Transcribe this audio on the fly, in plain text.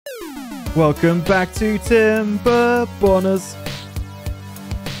Welcome back to Timberborners,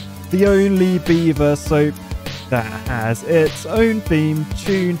 the only beaver soap that has its own theme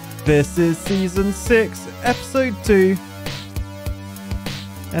tune. This is season 6, episode 2,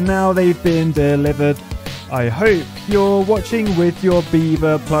 and now they've been delivered. I hope you're watching with your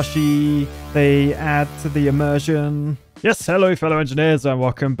beaver plushie. They add to the immersion. Yes, hello fellow engineers and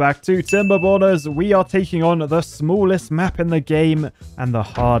welcome back to Timberborners. We are taking on the smallest map in the game and the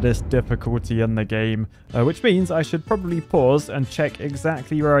hardest difficulty in the game, which means I should probably pause and check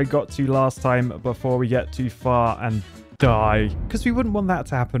exactly where I got to last time before we get too far and die, because we wouldn't want that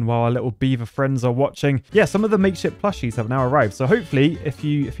to happen while our little beaver friends are watching. Yeah, some of the makeshift plushies have now arrived, so hopefully if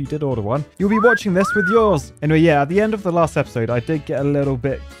you did order one, you'll be watching this with yours. Anyway, yeah, at the end of the last episode I did get a little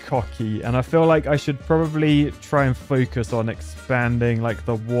bit cocky, and I feel like I should probably try and focus on expanding like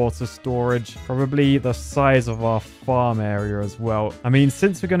the water storage, probably the size of our farm area as well. I mean,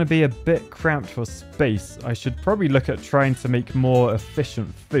 since we're going to be a bit cramped for space, I should probably look at trying to make more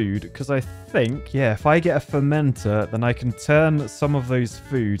efficient food, because I think, yeah, if I get a fermenter, then I can turn some of those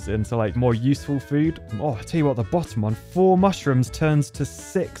foods into like more useful food. Oh, I tell you what, the bottom one, 4 mushrooms turns to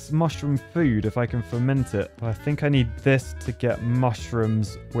 6 mushroom food if I can ferment it. But I think I need this to get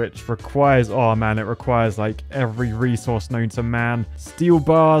mushrooms, which requires, oh man, it requires like every resource known to man. Steel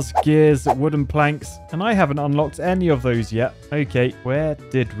bars, gears, wooden planks, and I haven't unlocked any of those yet. Okay, where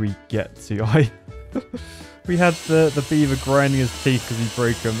did we get to? We had the beaver grinding his teeth because he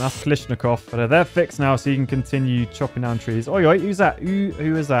broke them. That's Klishnikov. But they're fixed now, so you can continue chopping down trees. Oh, wait, who's that? Who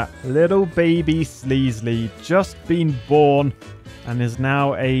is that? Little baby Sleasley, just been born and is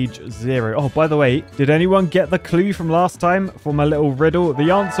now age 0. Oh, by the way, did anyone get the clue from last time for my little riddle? The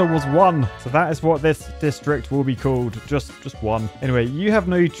answer was 1. So that is what this district will be called. Just 1. Anyway, you have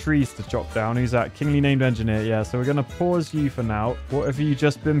no trees to chop down. Who's that? Kingly named engineer. Yeah, so we're going to pause you for now. What have you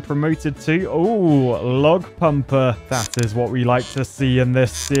just been promoted to? Oh, log pumper. That is what we like to see in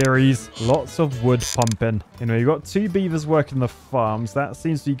this series. Lots of wood pumping. Anyway, we've got 2 beavers working the farms. That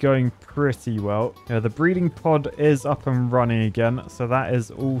seems to be going pretty well. Yeah, the breeding pod is up and running again, so that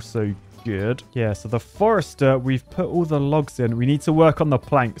is also good. Yeah, so the forester, we've put all the logs in. We need to work on the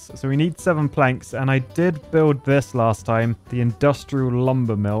planks. So we need 7 planks, and I did build this last time, the industrial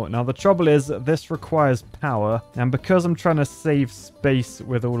lumber mill. Now the trouble is this requires power, and because I'm trying to save space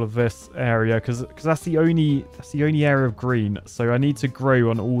with all of this area, because that's the only area of green, so I need to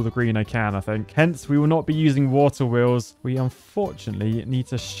grow on all the green I can, I think. Hence we will not be using water wheels. We unfortunately need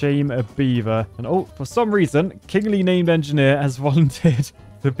to shame a beaver, and oh, for some reason kingly named engineer has volunteered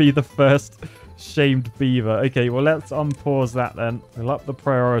to be the first shamed beaver. Okay, well, let's unpause that then. We'll up the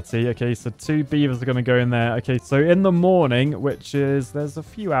priority. Okay, so 2 beavers are going to go in there. Okay, so in the morning, which is, there's a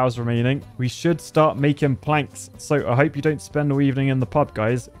few hours remaining, we should start making planks. So I hope you don't spend all evening in the pub,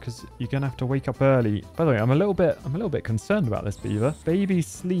 guys, because you're going to have to wake up early. By the way, I'm a little bit concerned about this beaver. Baby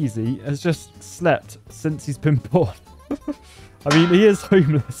Sleazy has just slept since he's been born. I mean, he is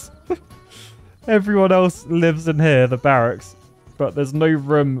homeless. Everyone else lives in here, the barracks, but there's no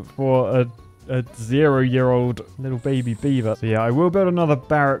room for a 0-year-old little baby beaver. So yeah, I will build another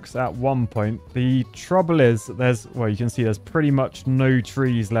barracks at one point. The trouble is well, you can see there's pretty much no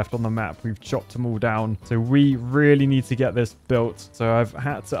trees left on the map. We've chopped them all down. So we really need to get this built. So I've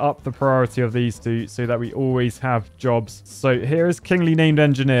had to up the priority of these 2 so that we always have jobs. So here is kingly named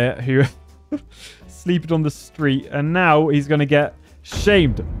engineer who sleeping on the street, and now he's going to get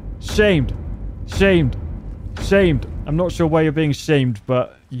shamed. I'm not sure why you're being shamed,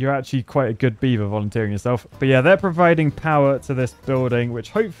 but you're actually quite a good beaver volunteering yourself. But yeah, they're providing power to this building, which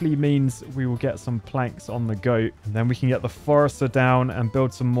hopefully means we will get some planks on the go. And then we can get the forester down and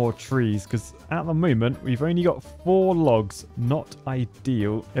build some more trees, because at the moment we've only got 4 logs. Not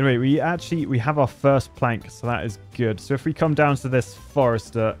ideal. Anyway, we have our first plank, so that is good. So if we come down to this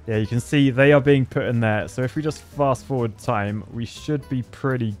forester, yeah, you can see they are being put in there. So if we just fast forward time, we should be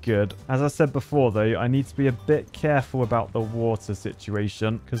pretty good. As I said before though, I need to be a bit careful about the water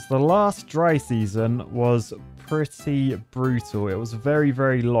situation, because the last dry season was pretty brutal. It was very,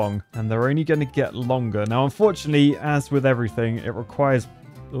 very long, and they're only going to get longer. Now, unfortunately, as with everything, it requires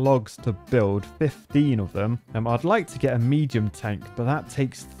logs to build, 15 of them. I'd like to get a medium tank, but that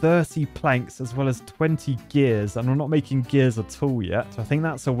takes 30 planks as well as 20 gears, and we're not making gears at all yet, so I think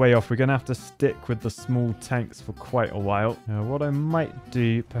that's a way off. We're gonna have to stick with the small tanks for quite a while. What I might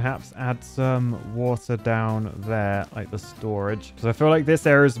do, perhaps add some water down there, like the storage, because I feel like this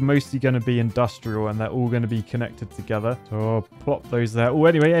area is mostly going to be industrial and they're all going to be connected together, so I'll plop those there. Oh,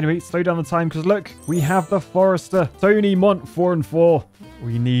 anyway, slow down the time, because look, we have the forester Tony Mont 4 and 4.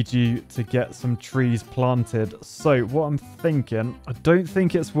 we need you to get some trees planted. So what I'm thinking, I don't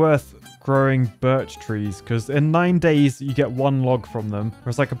think it's worth growing birch trees because in 9 days you get 1 log from them.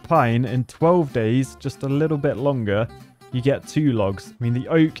 Whereas like a pine, in 12 days, just a little bit longer, you get 2 logs. I mean, the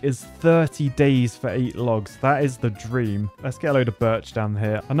oak is 30 days for 8 logs. That is the dream. Let's get a load of birch down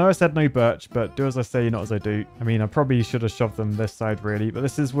here. I know I said no birch, but do as I say, not as I do. I mean, I probably should have shoved them this side, really. But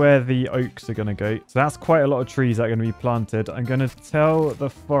this is where the oaks are going to go. So that's quite a lot of trees that are going to be planted. I'm going to tell the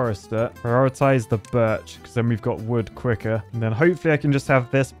forester, prioritize the birch, because then we've got wood quicker. And then hopefully I can just have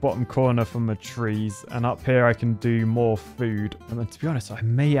this bottom corner from the trees. And up here I can do more food. And then to be honest, I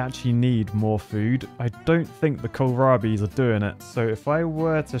may actually need more food. I don't think the kohlrabies are doing it. So if I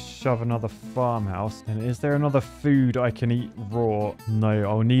were to shove another farmhouse, then is there another food I can eat raw? No,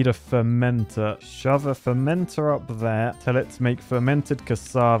 I'll need a fermenter. Shove a fermenter up there. Tell it to make fermented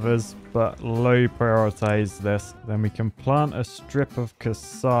cassavas, but low prioritize this. Then we can plant a strip of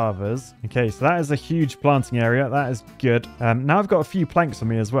cassavas. Okay, so that is a huge planting area. That is good. Now I've got a few planks on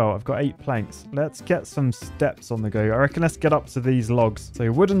me as well. I've got 8 planks. Let's get some steps on the go. I reckon let's get up to these logs.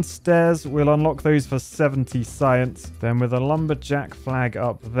 So wooden stairs, we'll unlock those for 70 science. Then with a lumberjack flag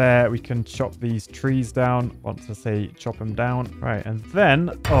up there, we can chop these trees down. Once I say chop them down. Right, and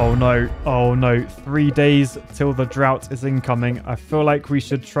then, oh no, 3 days till the drought is incoming. I feel like we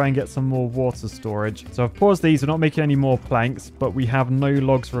should try and get some more water storage. So I've paused these. We're not making any more planks, but we have no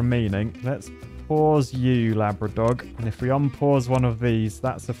logs remaining. Let's pause you, Labradog. And if we unpause one of these,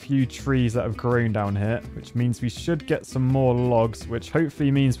 that's a few trees that have grown down here, which means we should get some more logs, which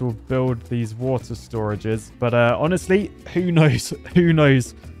hopefully means we'll build these water storages. But honestly, who knows? Who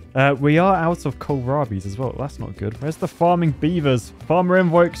knows? We are out of kohlrabies as well. That's not good. Where's the farming beavers? Farmer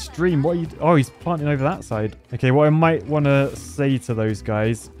Envoy Extreme. What are you... Oh, he's planting over that side. Okay, what I might want to say to those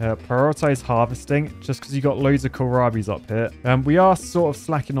guys, prioritize harvesting, just because you got loads of kohlrabies up here. We are sort of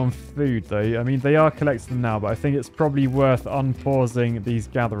slacking on food, though. I mean, they are collecting them now, but I think it's probably worth unpausing these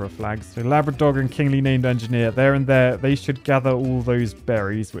gatherer flags. So Labradog and Kingly Named Engineer, there and there, they should gather all those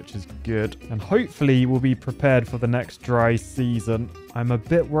berries, which is good. And hopefully we'll be prepared for the next dry season. I'm a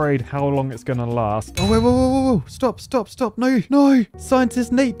bit worried how long it's going to last. Oh, whoa. Stop. No.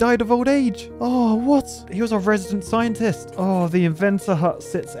 Scientist Nate died of old age. Oh, what? He was a resident scientist. Oh, the inventor hut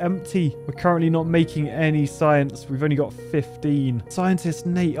sits empty. We're currently not making any science. We've only got 15. Scientist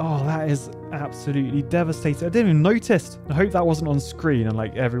Nate. Oh, that is absolutely devastating. I didn't even notice. I hope that wasn't on screen and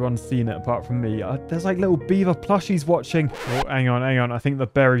like everyone's seen it apart from me. There's like little beaver plushies watching. Oh, hang on. I think the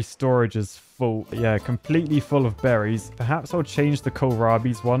berry storage is full. Yeah, completely full of berries. Perhaps I'll change the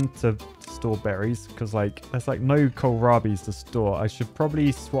kohlrabies one to store berries because like there's like no kohlrabies to store. I should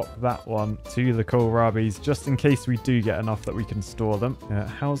probably swap that one to the kohlrabies just in case we do get enough that we can store them.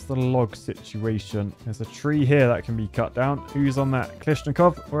 How's the log situation? There's a tree here that can be cut down. Who's on that?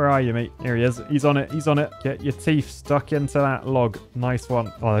 Klishnikov, where are you, mate? Here he is. He's on it. Get your teeth stuck into that log. Nice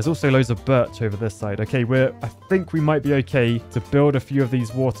one. Oh, there's also loads of birch over this side. Okay, I think we might be okay to build a few of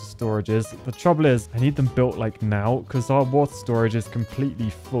these water storages. The trouble is I need them built like now because our water storage is completely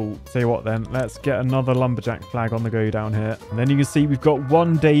full. Tell you what then, let's get another lumberjack flag on the go down here. And then you can see we've got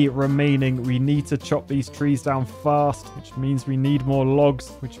 1 day remaining. We need to chop these trees down fast, which means we need more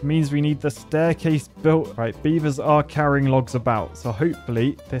logs, which means we need the staircase built. Right, beavers are carrying logs about, so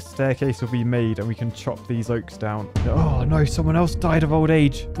hopefully this staircase will be made and we can chop these oaks down. Oh no, someone else died of old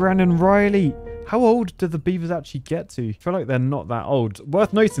age. Brandon Riley. How old did the beavers actually get to? I feel like they're not that old.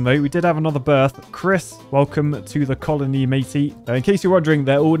 Worth noting, though, we did have another birth. Chris, welcome to the colony, matey. In case you're wondering,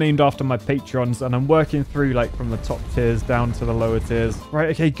 they're all named after my Patreons, and I'm working through, like, from the top tiers down to the lower tiers.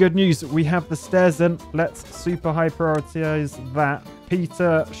 Right, okay, good news. We have the stairs in. Let's super high prioritize that.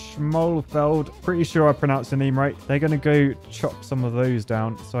 Peter Schmolfeld, pretty sure I pronounced the name right. They're going to go chop some of those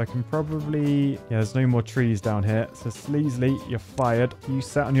down. So I can probably... Yeah, there's no more trees down here. So Sleasley, you're fired. You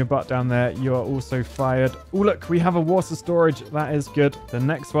sat on your butt down there. You are also fired. Oh, look, we have a water storage. That is good. The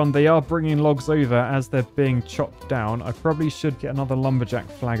next one, they are bringing logs over as they're being chopped down. I probably should get another lumberjack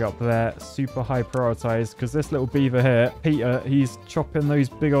flag up there. Super high prioritize because this little beaver here, Peter, he's chopping those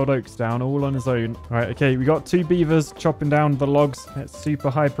big old oaks down all on his own. All right, okay, we got 2 beavers chopping down the logs. Let's super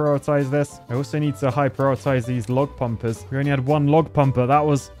high prioritize this. I also need to high prioritize these log pumpers. We only had 1 log pumper. That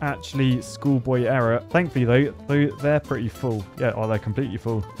was actually schoolboy error. Thankfully, though, they're pretty full. Yeah, oh, they're completely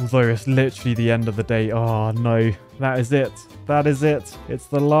full. Although it's literally the end of the day. Oh, no. That is it. That is it. It's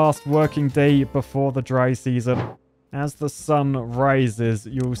the last working day before the dry season. As the sun rises,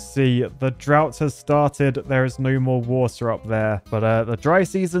 you'll see the drought has started. There is no more water up there. But the dry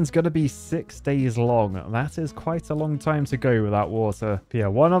season's going to be 6 days long. That is quite a long time to go without water. But yeah,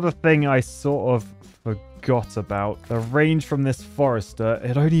 one other thing I sort of forgot about. The range from this forester,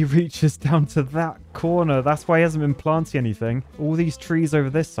 it only reaches down to that corner. That's why he hasn't been planting anything. All these trees over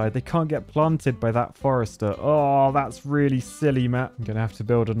this side, they can't get planted by that forester. Oh, that's really silly, Matt. I'm gonna have to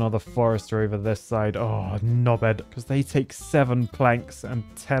build another forester over this side. Oh, knobhead, because they take 7 planks and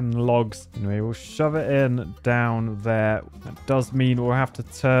 10 logs. Anyway, we'll shove it in down there. That does mean we'll have to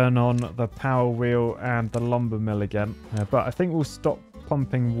turn on the power wheel and the lumber mill again. But I think we'll stop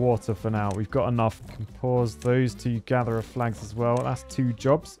pumping water for now. We've got enough. We can pause those 2 gatherer flags as well. That's 2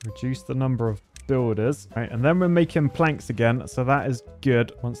 jobs. Reduce the number of builders. Right, and then we're making planks again, so that is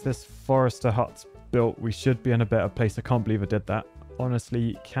good. Once this forester hut's built, we should be in a better place. I can't believe I did that.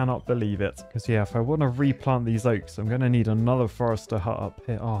 Honestly, cannot believe it. Because yeah, if I want to replant these oaks, I'm going to need another forester hut up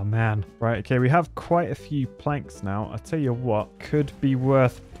here. Oh man. Right, okay, we have quite a few planks now. I tell you what, could be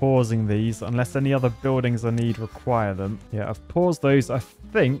worth pausing these unless any other buildings I need require them. Yeah, I've paused those. I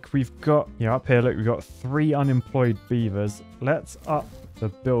think we've got, yeah, up here, look, we've got 3 unemployed beavers. Let's up the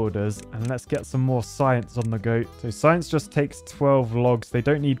builders and let's get some more science on the go. So science just takes 12 logs. They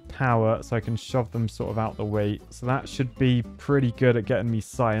don't need power, so I can shove them sort of out the way. So that should be pretty good at getting me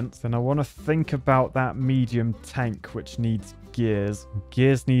science. Then I want to think about that medium tank, which needs gears.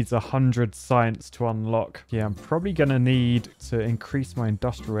 Gears needs 100 science to unlock. Yeah, I'm probably going to need to increase my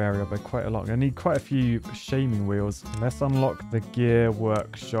industrial area by quite a lot. I need quite a few shaming wheels. Let's unlock the gear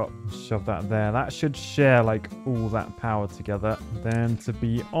workshop. Shove that there. That should share like all that power together. Then to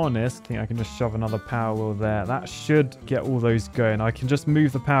be honest, I think I can just shove another power wheel there. That should get all those going. I can just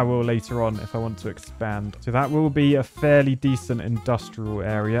move the power wheel later on if I want to expand. So that will be a fairly decent industrial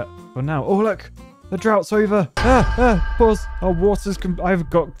area. For now, oh look! The drought's over. Pause. Our waters I've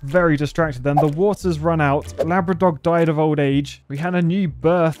got very distracted then. The water's run out. Labradog died of old age. We had a new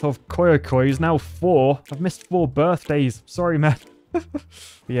birth of Koyokoys, now 4. I've missed 4 birthdays. Sorry, man.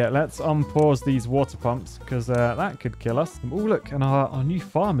 Yeah, let's unpause these water pumps because that could kill us. Oh, look, and our new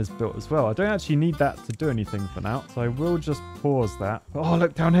farm is built as well. I don't actually need that to do anything for now, so I will just pause that. Oh,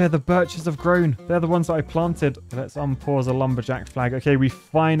 look down here, the birches have grown. They're the ones that I planted. Let's unpause a lumberjack flag. Okay, we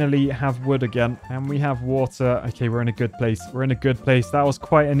finally have wood again, and we have water. Okay, we're in a good place. We're in a good place. That was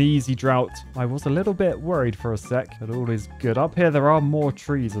quite an easy drought. I was a little bit worried for a sec, but all is good. Up here, there are more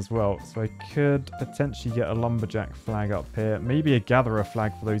trees as well, so I could potentially get a lumberjack flag up here. Maybe a gatherer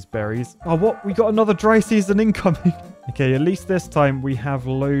flag for those berries. Oh, what? We got another dry season incoming. Okay, at least this time we have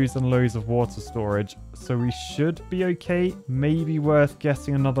loads and loads of water storage, so we should be okay. Maybe worth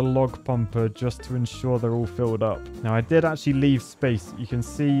getting another log pumper just to ensure they're all filled up. Now, I did actually leave space. You can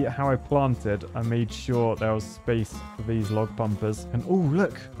see how I planted. I made sure there was space for these log pumpers. And oh,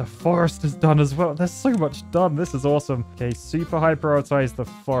 look, the forest is done as well. There's so much done. This is awesome. Okay, super high prioritize the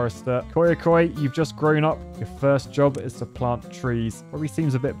forester. Koyokoi, you've just grown up. Your first job is to plant trees. Probably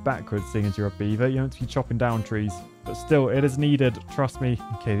seems a bit backwards seeing as you're a beaver. You don't have to be chopping down trees. But still, it is needed. Trust me.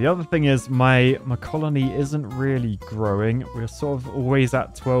 Okay, the other thing is my colony isn't really growing. We're sort of always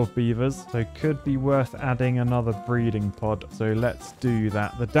at 12 beavers. So it could be worth adding another breeding pod. So let's do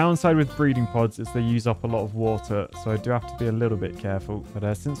that. The downside with breeding pods is they use up a lot of water. So I do have to be a little bit careful.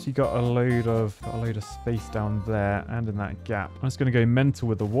 But since you got a load of space down there and in that gap, I'm just going to go mental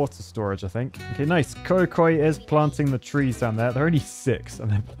with the water storage, I think. Okay, nice. Koikoi is planting the trees down there. They're only 6 and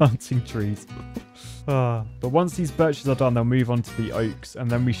they're planting trees. But once these birches are done, they'll move on to the oaks, and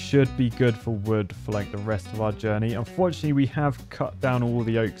then we should be good for wood for like the rest of our journey. Unfortunately, we have cut down all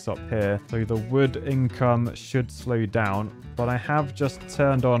the oaks up here, so the wood income should slow down. But I have just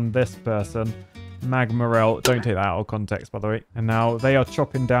turned on this person, Magmarel. Don't take that out of context, by the way. And now they are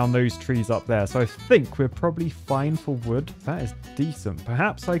chopping down those trees up there. So I think we're probably fine for wood. That is decent.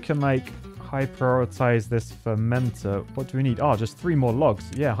 Perhaps I can like high prioritize this fermenter. What do we need? Oh, just 3 more logs.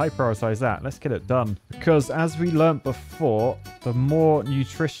 Yeah, high prioritize that. Let's get it done. Because as we learnt before, the more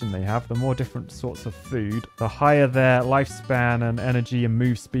nutrition they have, the more different sorts of food, the higher their lifespan and energy and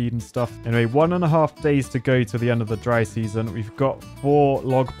move speed and stuff. Anyway, 1.5 days to go to the end of the dry season. We've got 4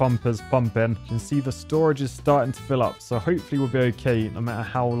 log pumpers pumping. You can see the storage is starting to fill up. So hopefully we'll be okay no matter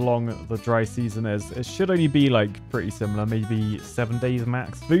how long the dry season is. It should only be like pretty similar, maybe 7 days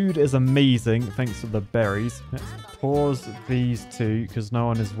max. Food is amazing thanks to the berries. Let's pause these 2 because no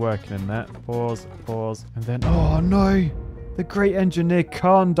one is working in there. Pause, and then, oh no! The great engineer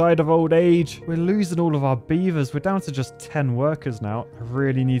Khan died of old age. We're losing all of our beavers. We're down to just 10 workers now. I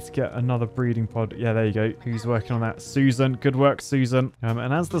really need to get another breeding pod. Yeah, there you go. Who's working on that? Susan. Good work, Susan.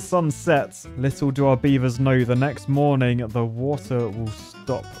 And as the sun sets, little do our beavers know, the next morning the water will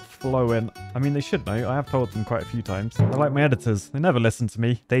stop flowing. I mean, they should know. I have told them quite a few times. They're like my editors. They never listen to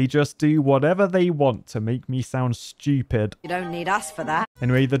me. They just do whatever they want to make me sound stupid. You don't need us for that.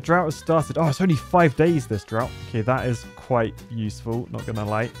 Anyway, the drought has started. Oh, it's only 5 days, this drought. Okay, that is quite useful, not gonna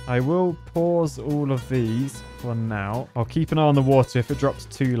lie. I will pause all of these for now. I'll keep an eye on the water. If it drops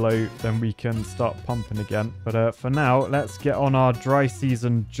too low, then we can start pumping again. But for now, let's get on our dry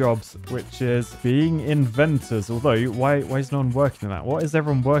season jobs, which is being inventors. Although, why is no one working on that? What is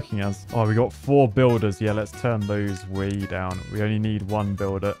everyone working as? Oh, we got 4 builders. Yeah, let's turn those way down. We only need 1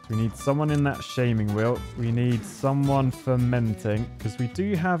 builder. We need someone in that shaming wheel. We need someone fermenting, because we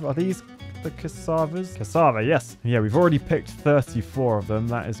do have, are these the cassavas? Cassava, yes. Yeah, we've already picked 34 of them.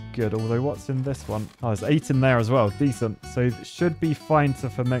 That is good. Although, what's in this one? Oh, there's 8 in there as well. Decent. So it should be fine to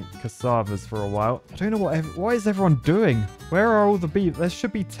ferment cassavas for a while. I don't know what is everyone doing? Where are all the beavers? There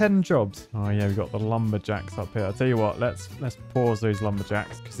should be 10 jobs. Oh yeah, we've got the lumberjacks up here. I'll tell you what, let's pause those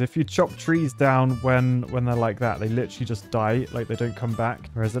lumberjacks, because if you chop trees down when they're like that, they literally just die, like they don't come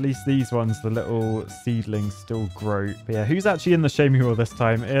back. Whereas at least these ones, the little seedlings still grow. But yeah, who's actually in the shaming wheel this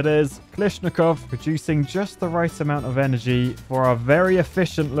time? It is Klishnikov, producing just the right amount of energy for our very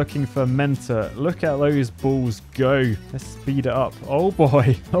efficient looking fermenter. Look at those balls go. Let's speed it up. Oh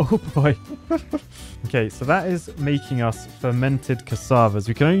boy. Oh boy. Okay, so that is making us fermented cassavas.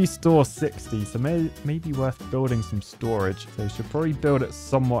 We can only store 60, so maybe worth building some storage. So we should probably build it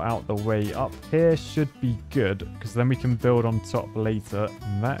somewhat out the way. Up here should be good, because then we can build on top later.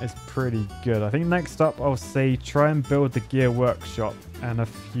 And that is pretty good. I think next up, I'll say try and build the gear workshop and a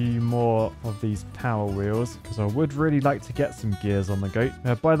few more of these power wheels, because I would really like to get some gears on the go.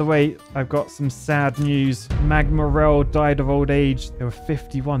 By the way, I've got some sad news. Magmarel died of old age. They were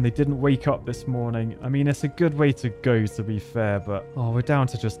 51. They didn't wake up this morning. I mean, it's a good way to go, to be fair, but oh, we're down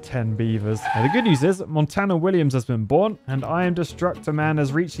to just 10 beavers. Now, the good news is Montana Williams has been born, and I Am Destructor Man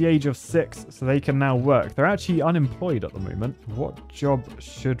has reached the age of 6, so they can now work. They're actually unemployed at the moment. What job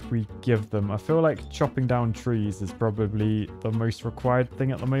should we give them? I feel like chopping down trees is probably the most required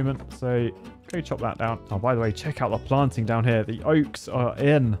thing at the moment, so go chop that down. Oh, by the way, check out the planting down here. The oaks are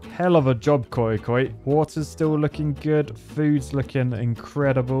in. Hell of a job, Koi Koi. Water's still looking good. Food's looking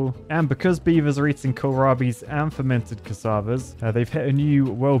incredible. And because beavers are eating kohlrabies and fermented cassavas, they've hit a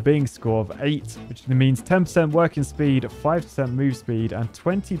new well-being score of 8, which means 10% working speed, 5% move speed, and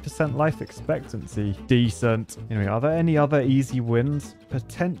 20% life expectancy. Decent. Anyway, are there any other easy wins?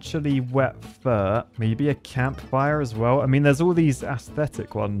 Potentially wet fur. Maybe a campfire as well. I mean, there's all these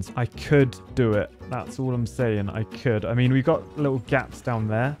aesthetic ones. I could do it. That's all I'm saying. I could. I mean, we've got little gaps down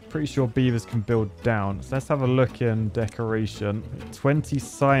there. Pretty sure beavers can build down. So let's have a look in decoration. 20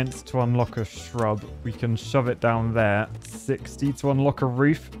 science to unlock a shrub. We can shove it down there. 60 to unlock a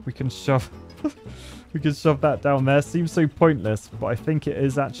roof. We can shove... We can shove that down there. Seems so pointless, but I think it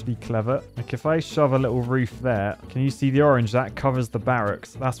is actually clever. Like if I shove a little roof there, can you see the orange? That covers the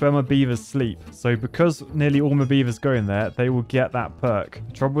barracks. That's where my beavers sleep. So because nearly all my beavers go in there, they will get that perk.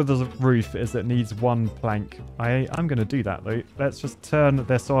 The trouble with the roof is it needs 1 plank. I'm going to do that though. Let's just turn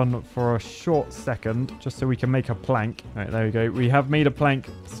this on for a short second, just so we can make a plank. All right, there we go. We have made a plank,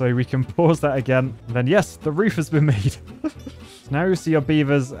 so we can pause that again. And then yes, the roof has been made. Now you see our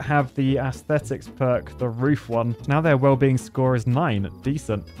beavers have the aesthetics perk, the roof one. Now their well-being score is 9.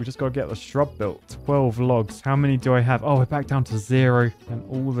 Decent. We just got to get the shrub built. 12 logs. How many do I have? Oh, we're back down to 0. And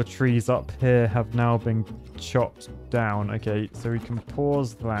all the trees up here have now been chopped down. Okay, so we can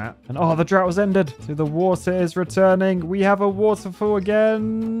pause that. And oh, the drought was ended. So the water is returning. We have a waterfall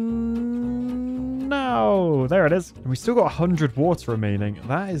again. No, there it is. And we still got 100 water remaining.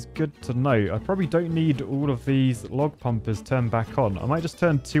 That is good to know. I probably don't need all of these log pumpers turned back on. I might just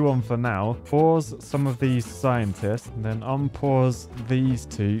turn 2 on for now. Pause some of these scientists and then unpause these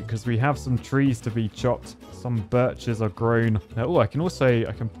 2 because we have some trees to be chopped. Some birches are grown. Oh, I can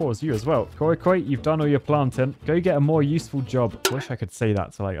pause you as well. Koi Koi, you've done all your planting. Go get a more useful job. I wish I could say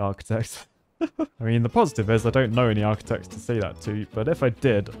that to like architects. I mean, the positive is I don't know any architects to say that to, but if I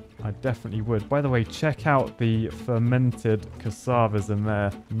did, I definitely would. By the way, check out the fermented cassavas in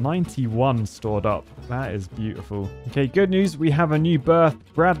there. 91 stored up. That is beautiful. Okay, good news. We have a new birth.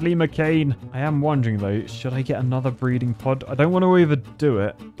 Bradley McCain. I am wondering, though, should I get another breeding pod? I don't want to overdo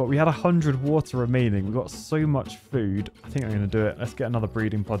it, but we had 100 water remaining. We've got so much food. I think I'm going to do it. Let's get another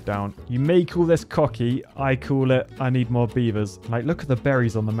breeding pod down. You may call this cocky. I call it I need more beavers. Like, look at the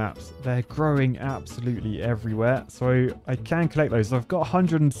berries on the maps. They're growing absolutely everywhere. So I can collect those. I've got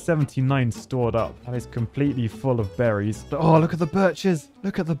 170 79 stored up. That is completely full of berries. Oh, look at the birches.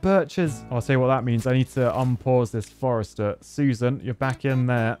 Look at the birches. I'll say what that means. I need to unpause this forester. Susan, you're back in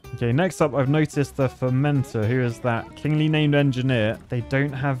there. Okay, next up, I've noticed the fermenter. Who is that? Kingly named engineer. They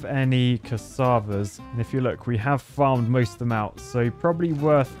don't have any cassavas. And if you look, we have farmed most of them out. So probably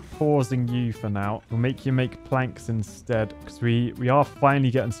worth pausing you for now. We'll make you make planks instead, because we are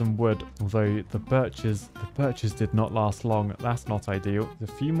finally getting some wood. Although the birches did not last long. That's not ideal.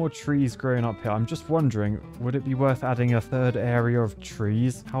 There's a few more trees growing up here. I'm just wondering, would it be worth adding a third area of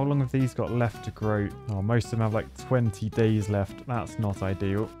trees? How long have these got left to grow? Oh, most of them have like 20 days left. That's not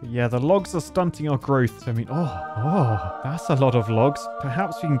ideal. But yeah, the logs are stunting our growth. So I mean, that's a lot of logs.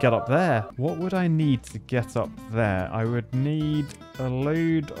 Perhaps we can get up there. What would I need to get up there? I would need a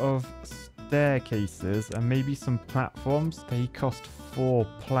load of staircases and maybe some platforms. They cost 4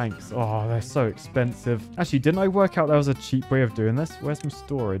 planks. Oh, they're so expensive. Actually, didn't I work out there was a cheap way of doing this? Where's some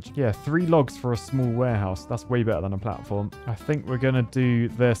storage? Yeah, 3 logs for a small warehouse. That's way better than a platform. I think we're going to do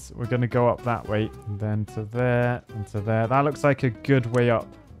this. We're going to go up that way, and then to there, and to there. That looks like a good way up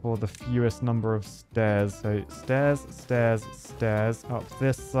for the fewest number of stairs. So stairs, stairs, stairs up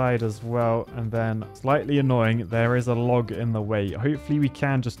this side as well. And then slightly annoying, there is a log in the way. Hopefully we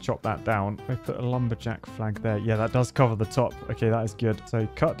can just chop that down. If I put a lumberjack flag there, yeah, that does cover the top. Okay, that is good. So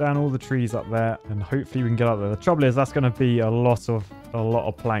cut down all the trees up there and hopefully we can get up there. The trouble is that's going to be a lot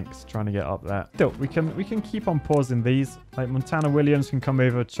of planks trying to get up there. Still, we can keep on pausing these. Like Montana Williams can come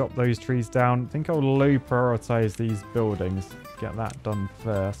over, chop those trees down. I think I'll low prioritize these buildings. Get that done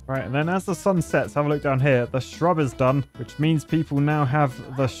first. Right, and then as the sun sets, have a look down here. The shrub is done, which means people now have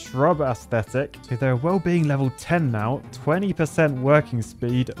the shrub aesthetic. So they're well-being level 10 now. 20% working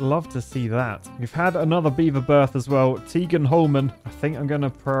speed. Love to see that. We've had another beaver birth as well. Tegan Holman. I think I'm going to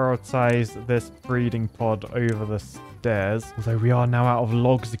prioritize this breeding pod over the stairs. Although we are now out of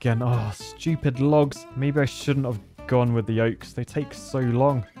logs again. Oh, stupid logs. Maybe I shouldn't have gone with the oaks. They take so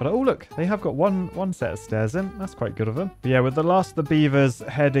long. But oh look, they have got one set of stairs in. That's quite good of them. But yeah, with the last of the beavers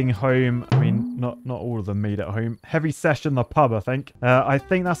heading home, I mean, not all of them made it home. Heavy session, the pub, I think. I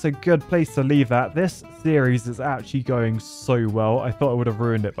think that's a good place to leave that. This series is actually going so well. I thought I would have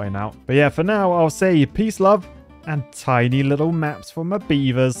ruined it by now. But yeah, for now, I'll say peace, love, and tiny little maps for my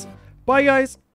beavers. Bye, guys.